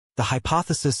The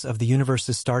hypothesis of the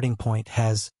universe's starting point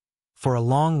has, for a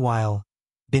long while,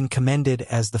 been commended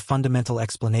as the fundamental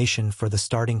explanation for the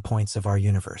starting points of our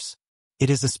universe.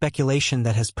 It is a speculation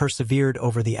that has persevered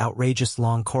over the outrageous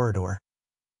long corridor,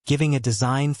 giving a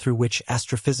design through which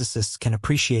astrophysicists can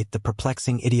appreciate the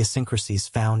perplexing idiosyncrasies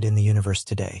found in the universe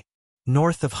today.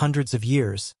 North of hundreds of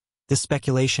years, this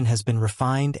speculation has been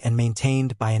refined and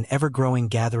maintained by an ever-growing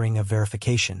gathering of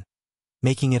verification,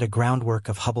 making it a groundwork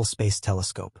of Hubble Space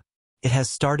Telescope. It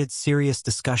has started serious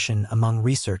discussion among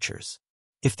researchers.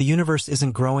 If the universe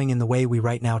isn't growing in the way we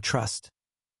right now trust,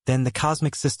 then the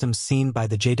cosmic systems seen by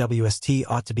the JWST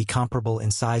ought to be comparable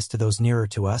in size to those nearer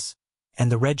to us,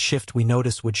 and the redshift we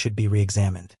notice should be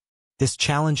re-examined. This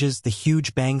challenges the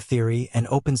huge bang theory and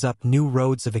opens up new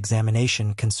roads of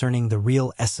examination concerning the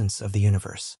real essence of the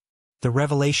universe. The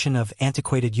revelation of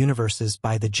antiquated universes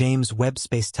by the James Webb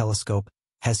Space Telescope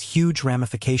has huge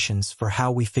ramifications for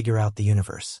how we figure out the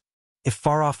universe. If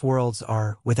far-off worlds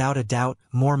are, without a doubt,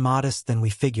 more modest than we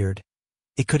figured,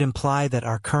 it could imply that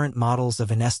our current models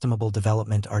of inestimable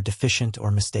development are deficient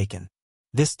or mistaken.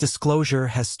 This disclosure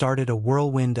has started a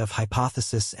whirlwind of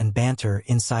hypothesis and banter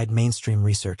inside mainstream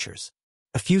researchers.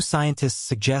 A few scientists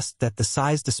suggest that the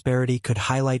size disparity could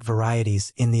highlight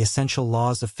varieties in the essential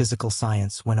laws of physical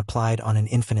science when applied on an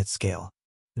infinite scale.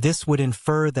 This would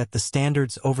infer that the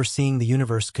standards overseeing the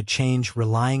universe could change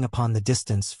relying upon the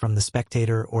distance from the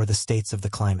spectator or the states of the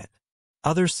climate.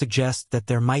 Others suggest that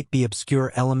there might be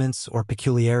obscure elements or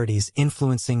peculiarities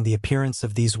influencing the appearance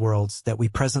of these worlds that we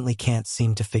presently can't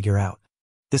seem to figure out.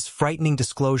 This frightening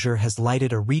disclosure has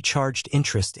lighted a recharged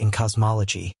interest in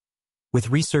cosmology, with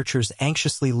researchers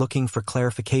anxiously looking for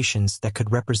clarifications that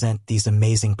could represent these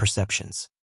amazing perceptions.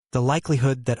 The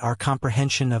likelihood that our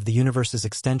comprehension of the universe's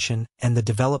extension and the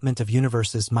development of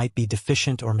universes might be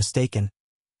deficient or mistaken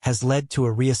has led to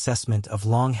a reassessment of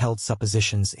long-held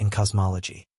suppositions in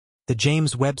cosmology. The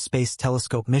James Webb Space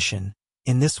Telescope mission,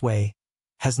 in this way,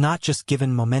 has not just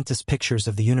given momentous pictures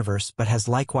of the universe but has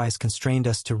likewise constrained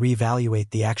us to reevaluate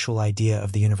the actual idea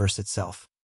of the universe itself.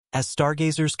 As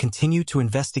stargazers continue to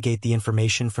investigate the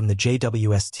information from the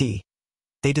JWST,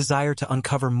 they desire to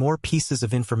uncover more pieces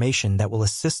of information that will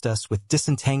assist us with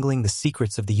disentangling the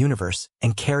secrets of the universe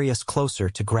and carry us closer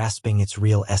to grasping its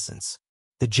real essence.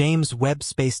 The James Webb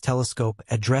Space Telescope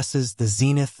addresses the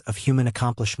zenith of human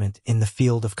accomplishment in the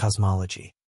field of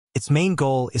cosmology. Its main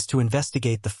goal is to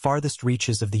investigate the farthest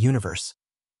reaches of the universe,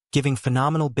 giving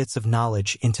phenomenal bits of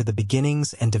knowledge into the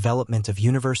beginnings and development of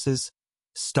universes,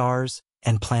 stars,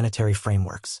 and planetary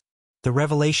frameworks. The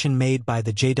revelation made by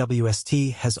the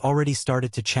JWST has already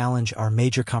started to challenge our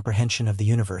major comprehension of the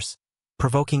universe,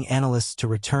 provoking analysts to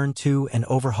return to and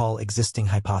overhaul existing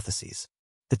hypotheses.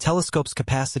 The telescope's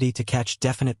capacity to catch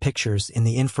definite pictures in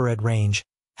the infrared range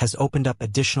has opened up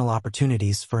additional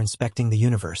opportunities for inspecting the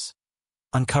universe,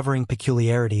 uncovering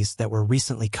peculiarities that were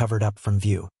recently covered up from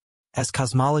view. As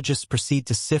cosmologists proceed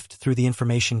to sift through the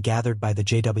information gathered by the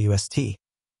JWST,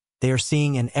 they are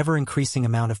seeing an ever-increasing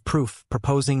amount of proof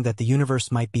proposing that the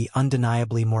universe might be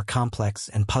undeniably more complex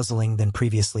and puzzling than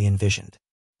previously envisioned.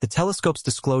 The telescope's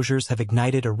disclosures have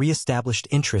ignited a re-established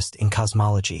interest in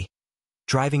cosmology,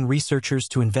 driving researchers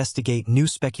to investigate new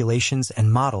speculations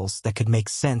and models that could make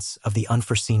sense of the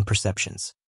unforeseen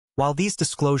perceptions. While these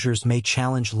disclosures may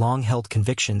challenge long-held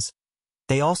convictions,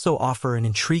 they also offer an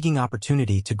intriguing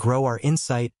opportunity to grow our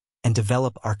insight and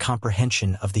develop our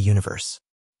comprehension of the universe.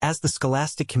 As the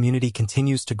scholastic community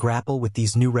continues to grapple with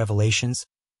these new revelations,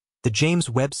 the James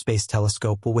Webb Space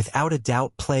Telescope will without a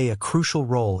doubt play a crucial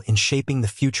role in shaping the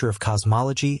future of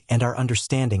cosmology and our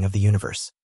understanding of the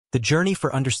universe. The journey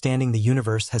for understanding the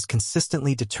universe has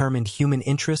consistently determined human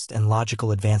interest and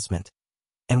logical advancement,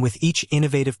 and with each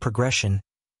innovative progression,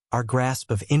 our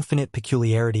grasp of infinite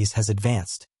peculiarities has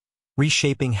advanced,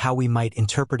 reshaping how we might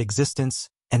interpret existence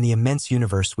and the immense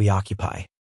universe we occupy.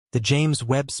 The James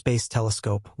Webb Space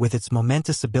Telescope, with its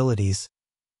momentous abilities,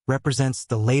 represents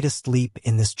the latest leap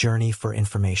in this journey for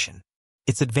information.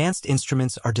 Its advanced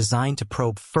instruments are designed to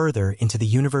probe further into the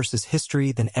universe's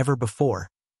history than ever before,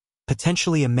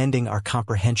 potentially amending our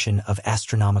comprehension of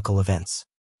astronomical events.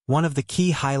 One of the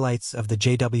key highlights of the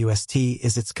JWST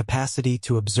is its capacity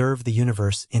to observe the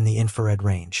universe in the infrared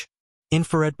range.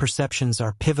 Infrared perceptions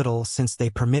are pivotal since they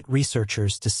permit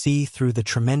researchers to see through the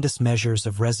tremendous measures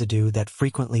of residue that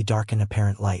frequently darken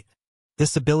apparent light.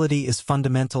 This ability is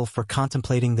fundamental for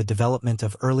contemplating the development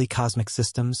of early cosmic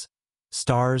systems,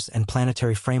 stars, and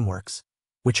planetary frameworks,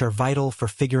 which are vital for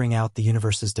figuring out the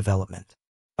universe's development.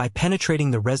 By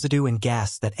penetrating the residue and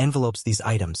gas that envelopes these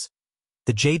items,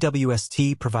 the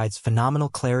JWST provides phenomenal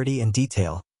clarity and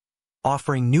detail,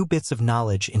 offering new bits of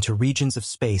knowledge into regions of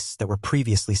space that were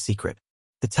previously secret.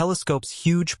 The telescope's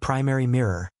huge primary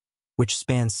mirror, which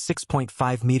spans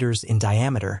 6.5 meters in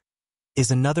diameter,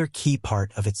 is another key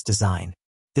part of its design.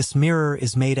 This mirror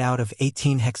is made out of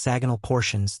 18 hexagonal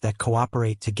portions that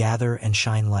cooperate to gather and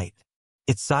shine light.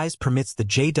 Its size permits the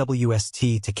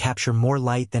JWST to capture more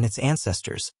light than its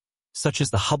ancestors, such as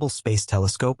the Hubble Space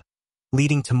Telescope,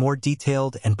 leading to more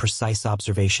detailed and precise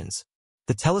observations.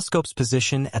 The telescope's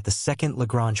position at the second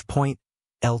Lagrange point,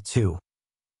 L2,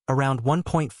 around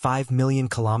 1.5 million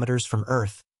kilometers from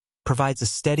Earth, provides a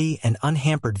steady and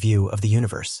unhampered view of the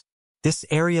universe. This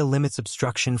area limits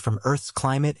obstruction from Earth's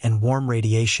climate and warm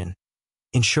radiation,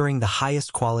 ensuring the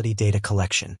highest quality data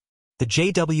collection. The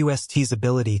JWST's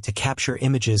ability to capture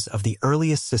images of the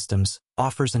earliest systems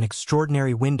offers an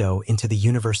extraordinary window into the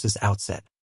universe's outset.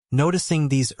 Noticing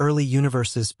these early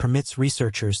universes permits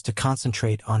researchers to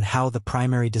concentrate on how the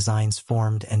primary designs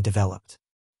formed and developed.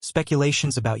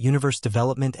 Speculations about universe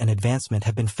development and advancement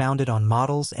have been founded on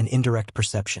models and indirect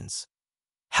perceptions.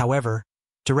 However,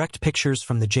 direct pictures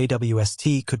from the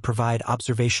JWST could provide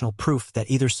observational proof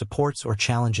that either supports or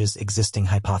challenges existing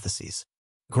hypotheses.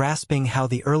 Grasping how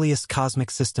the earliest cosmic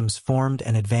systems formed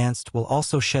and advanced will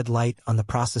also shed light on the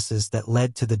processes that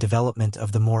led to the development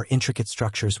of the more intricate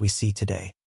structures we see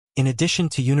today. In addition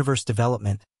to universe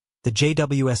development, the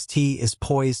JWST is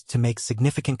poised to make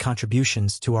significant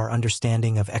contributions to our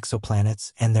understanding of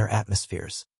exoplanets and their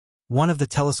atmospheres. One of the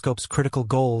telescope's critical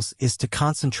goals is to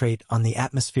concentrate on the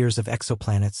atmospheres of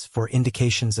exoplanets for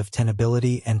indications of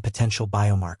tenability and potential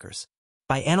biomarkers.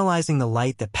 By analyzing the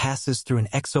light that passes through an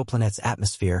exoplanet's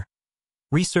atmosphere,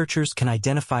 researchers can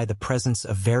identify the presence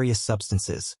of various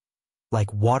substances,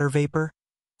 like water vapor,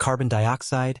 carbon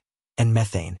dioxide, and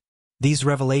methane. These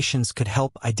revelations could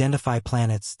help identify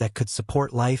planets that could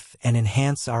support life and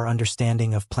enhance our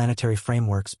understanding of planetary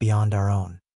frameworks beyond our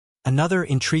own. Another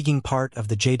intriguing part of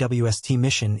the JWST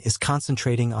mission is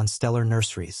concentrating on stellar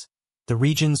nurseries, the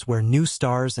regions where new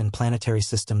stars and planetary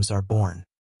systems are born.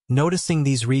 Noticing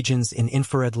these regions in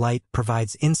infrared light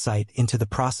provides insight into the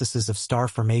processes of star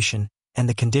formation and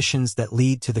the conditions that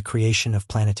lead to the creation of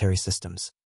planetary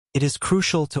systems. It is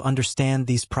crucial to understand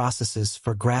these processes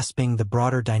for grasping the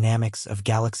broader dynamics of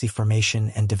galaxy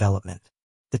formation and development.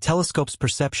 The telescope's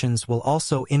perceptions will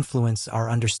also influence our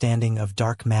understanding of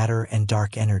dark matter and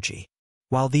dark energy.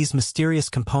 While these mysterious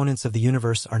components of the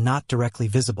universe are not directly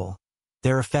visible,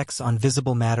 their effects on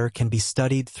visible matter can be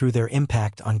studied through their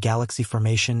impact on galaxy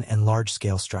formation and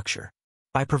large-scale structure.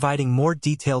 By providing more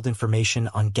detailed information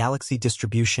on galaxy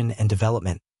distribution and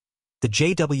development, the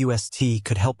JWST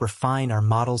could help refine our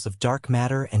models of dark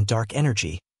matter and dark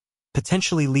energy,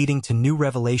 potentially leading to new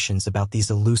revelations about these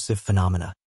elusive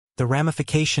phenomena. The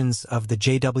ramifications of the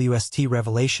JWST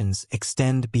revelations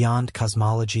extend beyond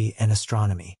cosmology and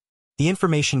astronomy. The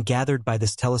information gathered by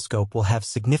this telescope will have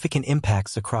significant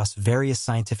impacts across various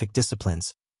scientific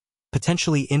disciplines,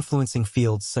 potentially influencing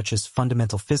fields such as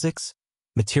fundamental physics,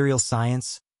 material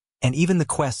science, and even the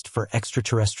quest for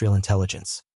extraterrestrial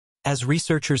intelligence. As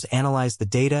researchers analyze the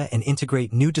data and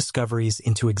integrate new discoveries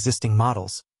into existing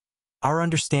models, our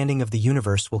understanding of the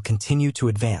universe will continue to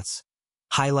advance,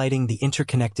 highlighting the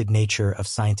interconnected nature of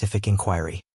scientific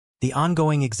inquiry. The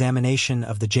ongoing examination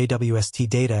of the JWST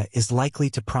data is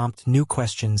likely to prompt new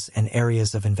questions and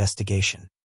areas of investigation.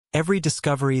 Every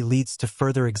discovery leads to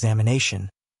further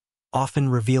examination, often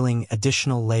revealing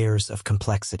additional layers of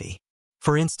complexity.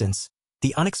 For instance,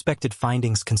 the unexpected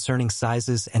findings concerning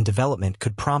sizes and development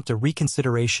could prompt a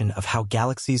reconsideration of how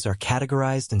galaxies are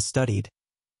categorized and studied,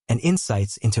 and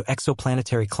insights into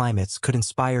exoplanetary climates could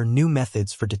inspire new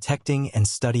methods for detecting and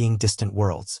studying distant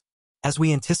worlds. As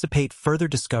we anticipate further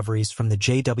discoveries from the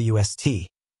JWST,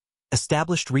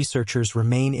 established researchers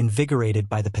remain invigorated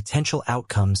by the potential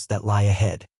outcomes that lie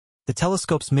ahead. The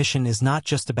telescope's mission is not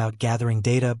just about gathering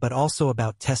data but also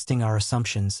about testing our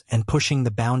assumptions and pushing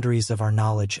the boundaries of our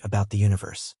knowledge about the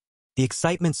universe. The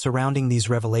excitement surrounding these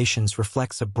revelations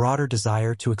reflects a broader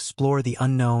desire to explore the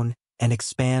unknown and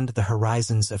expand the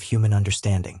horizons of human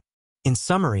understanding. In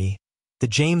summary, the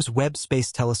James Webb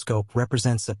Space Telescope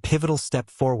represents a pivotal step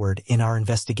forward in our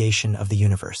investigation of the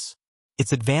universe.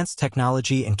 Its advanced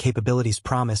technology and capabilities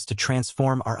promise to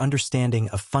transform our understanding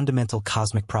of fundamental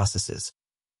cosmic processes,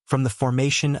 from the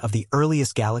formation of the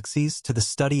earliest galaxies to the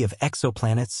study of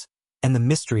exoplanets and the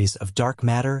mysteries of dark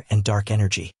matter and dark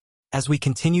energy. As we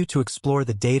continue to explore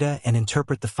the data and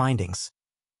interpret the findings,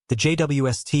 the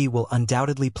JWST will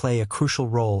undoubtedly play a crucial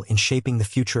role in shaping the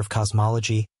future of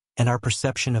cosmology and our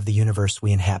perception of the universe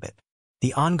we inhabit.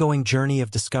 The ongoing journey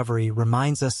of discovery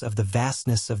reminds us of the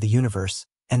vastness of the universe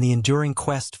and the enduring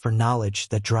quest for knowledge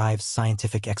that drives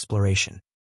scientific exploration.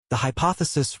 The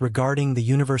hypothesis regarding the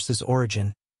universe's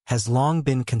origin has long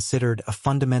been considered a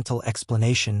fundamental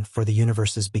explanation for the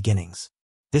universe's beginnings.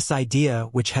 This idea,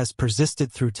 which has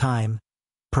persisted through time,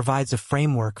 provides a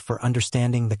framework for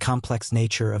understanding the complex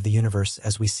nature of the universe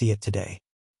as we see it today.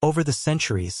 Over the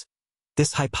centuries,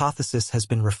 this hypothesis has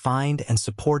been refined and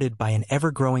supported by an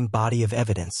ever-growing body of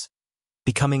evidence,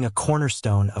 becoming a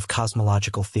cornerstone of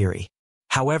cosmological theory.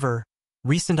 However,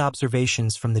 recent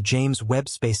observations from the James Webb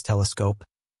Space Telescope,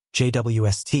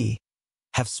 JWST,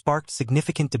 have sparked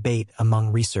significant debate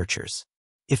among researchers.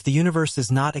 If the universe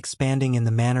is not expanding in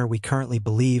the manner we currently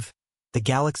believe, the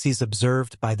galaxies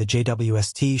observed by the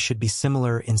JWST should be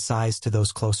similar in size to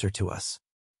those closer to us.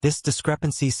 This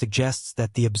discrepancy suggests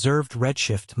that the observed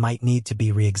redshift might need to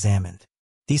be re-examined.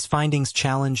 These findings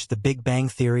challenge the Big Bang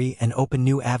theory and open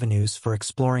new avenues for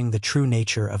exploring the true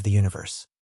nature of the universe.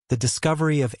 The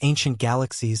discovery of ancient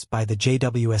galaxies by the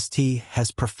JWST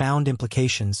has profound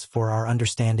implications for our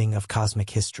understanding of cosmic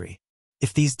history.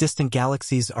 If these distant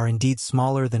galaxies are indeed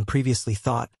smaller than previously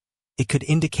thought, it could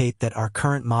indicate that our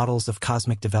current models of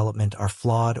cosmic development are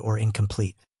flawed or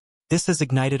incomplete. This has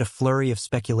ignited a flurry of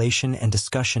speculation and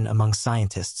discussion among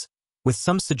scientists, with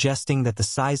some suggesting that the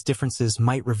size differences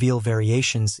might reveal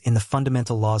variations in the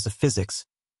fundamental laws of physics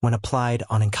when applied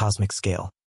on a cosmic scale.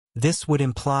 This would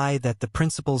imply that the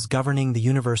principles governing the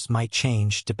universe might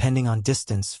change depending on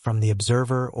distance from the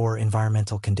observer or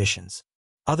environmental conditions.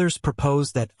 Others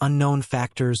propose that unknown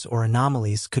factors or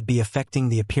anomalies could be affecting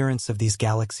the appearance of these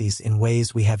galaxies in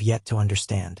ways we have yet to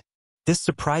understand. This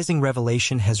surprising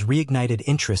revelation has reignited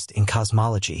interest in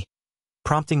cosmology,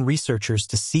 prompting researchers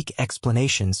to seek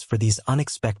explanations for these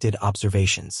unexpected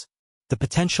observations. The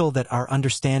potential that our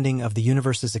understanding of the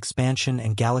universe's expansion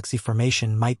and galaxy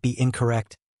formation might be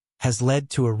incorrect has led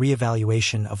to a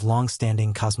re-evaluation of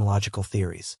long-standing cosmological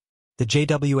theories. The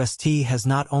JWST has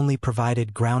not only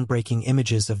provided groundbreaking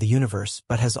images of the universe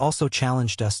but has also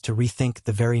challenged us to rethink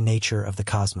the very nature of the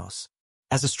cosmos.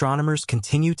 As astronomers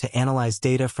continue to analyze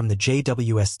data from the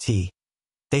JWST,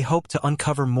 they hope to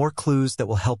uncover more clues that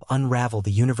will help unravel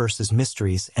the universe's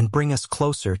mysteries and bring us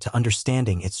closer to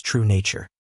understanding its true nature.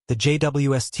 The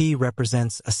JWST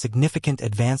represents a significant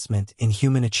advancement in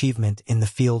human achievement in the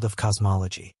field of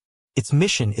cosmology. Its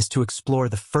mission is to explore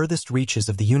the furthest reaches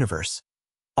of the universe,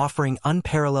 offering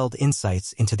unparalleled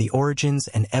insights into the origins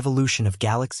and evolution of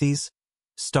galaxies,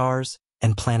 stars,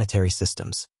 and planetary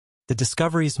systems. The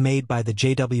discoveries made by the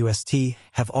JWST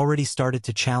have already started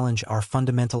to challenge our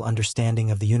fundamental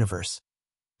understanding of the universe,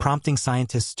 prompting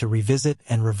scientists to revisit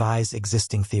and revise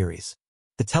existing theories.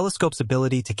 The telescope's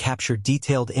ability to capture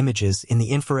detailed images in the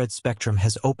infrared spectrum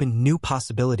has opened new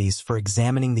possibilities for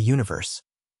examining the universe,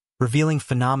 revealing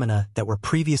phenomena that were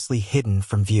previously hidden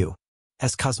from view.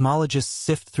 As cosmologists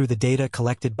sift through the data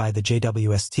collected by the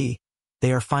JWST,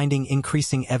 they are finding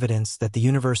increasing evidence that the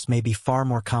universe may be far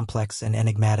more complex and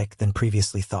enigmatic than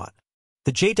previously thought.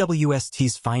 The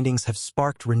JWST's findings have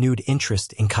sparked renewed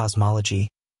interest in cosmology,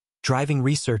 driving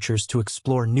researchers to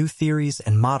explore new theories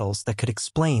and models that could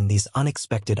explain these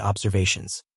unexpected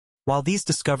observations. While these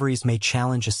discoveries may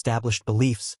challenge established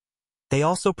beliefs, they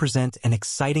also present an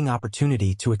exciting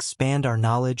opportunity to expand our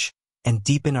knowledge and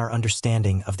deepen our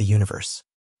understanding of the universe.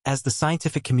 As the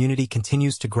scientific community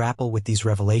continues to grapple with these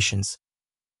revelations,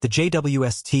 the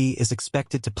JWST is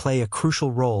expected to play a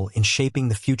crucial role in shaping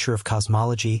the future of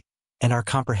cosmology and our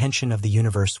comprehension of the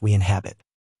universe we inhabit.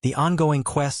 The ongoing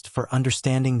quest for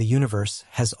understanding the universe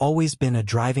has always been a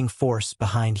driving force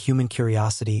behind human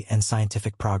curiosity and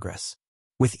scientific progress.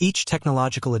 With each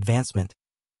technological advancement,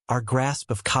 our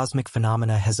grasp of cosmic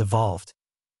phenomena has evolved,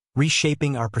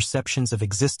 reshaping our perceptions of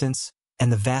existence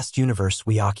and the vast universe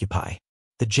we occupy.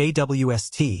 The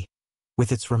JWST,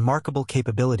 with its remarkable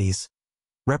capabilities,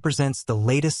 represents the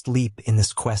latest leap in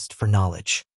this quest for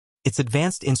knowledge. Its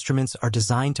advanced instruments are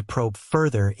designed to probe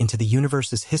further into the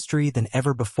universe's history than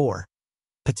ever before,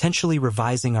 potentially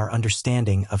revising our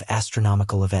understanding of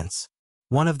astronomical events.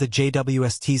 One of the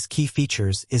JWST's key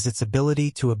features is its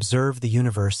ability to observe the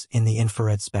universe in the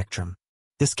infrared spectrum.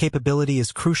 This capability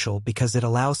is crucial because it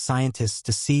allows scientists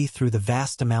to see through the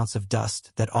vast amounts of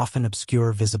dust that often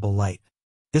obscure visible light.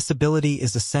 This ability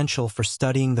is essential for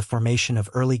studying the formation of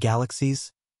early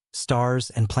galaxies, stars,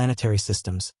 and planetary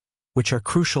systems, which are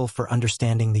crucial for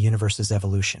understanding the universe's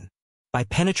evolution. By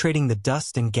penetrating the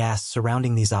dust and gas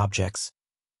surrounding these objects,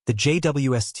 the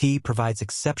JWST provides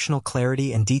exceptional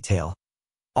clarity and detail,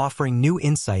 offering new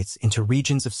insights into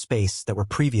regions of space that were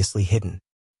previously hidden.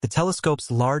 The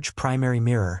telescope's large primary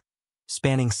mirror,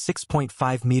 spanning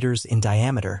 6.5 meters in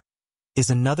diameter, is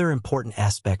another important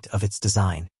aspect of its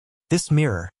design. This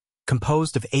mirror,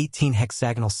 composed of 18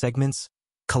 hexagonal segments,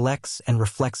 collects and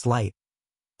reflects light,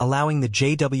 allowing the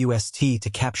JWST to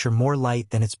capture more light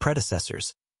than its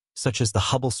predecessors, such as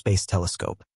the Hubble Space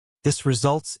Telescope. This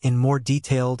results in more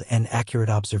detailed and accurate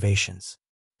observations.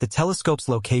 The telescope's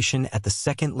location at the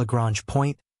second Lagrange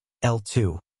point,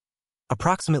 L2,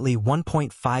 approximately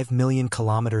 1.5 million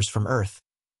kilometers from Earth,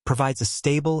 provides a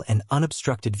stable and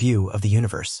unobstructed view of the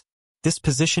universe. This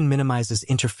position minimizes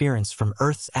interference from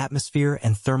Earth's atmosphere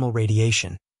and thermal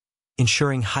radiation,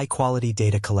 ensuring high-quality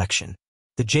data collection.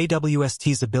 The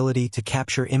JWST's ability to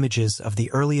capture images of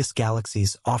the earliest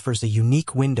galaxies offers a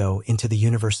unique window into the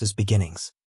universe's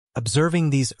beginnings. Observing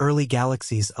these early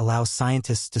galaxies allows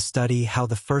scientists to study how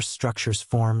the first structures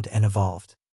formed and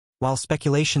evolved. While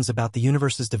speculations about the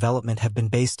universe's development have been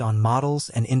based on models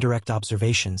and indirect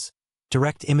observations,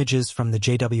 direct images from the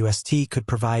JWST could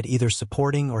provide either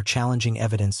supporting or challenging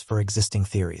evidence for existing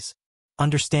theories.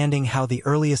 Understanding how the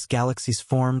earliest galaxies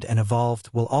formed and evolved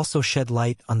will also shed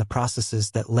light on the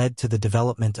processes that led to the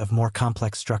development of more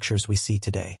complex structures we see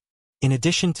today. In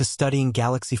addition to studying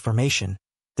galaxy formation,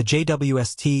 the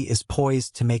JWST is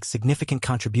poised to make significant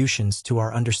contributions to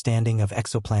our understanding of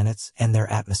exoplanets and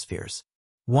their atmospheres.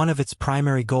 One of its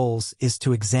primary goals is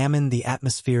to examine the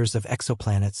atmospheres of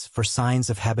exoplanets for signs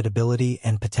of habitability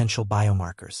and potential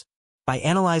biomarkers. By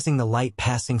analyzing the light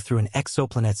passing through an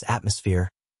exoplanet's atmosphere,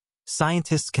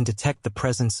 scientists can detect the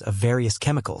presence of various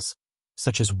chemicals,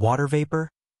 such as water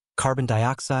vapor, carbon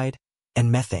dioxide,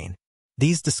 and methane.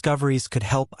 These discoveries could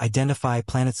help identify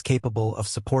planets capable of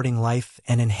supporting life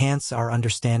and enhance our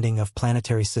understanding of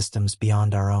planetary systems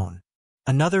beyond our own.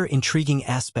 Another intriguing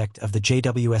aspect of the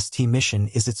JWST mission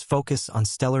is its focus on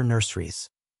stellar nurseries,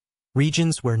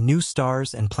 regions where new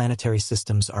stars and planetary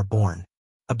systems are born.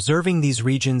 Observing these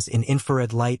regions in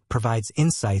infrared light provides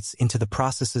insights into the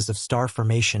processes of star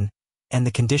formation and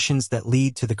the conditions that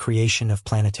lead to the creation of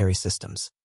planetary systems.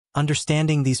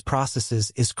 Understanding these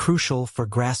processes is crucial for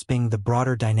grasping the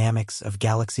broader dynamics of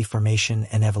galaxy formation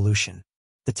and evolution.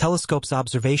 The telescope's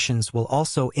observations will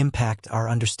also impact our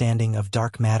understanding of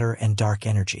dark matter and dark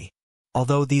energy.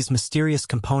 Although these mysterious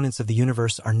components of the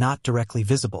universe are not directly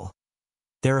visible,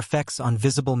 their effects on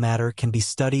visible matter can be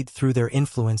studied through their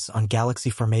influence on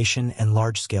galaxy formation and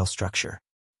large-scale structure.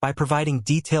 By providing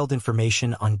detailed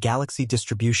information on galaxy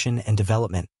distribution and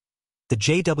development, the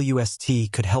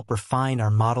JWST could help refine our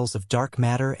models of dark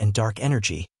matter and dark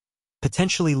energy,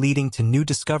 potentially leading to new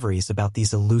discoveries about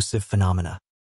these elusive phenomena.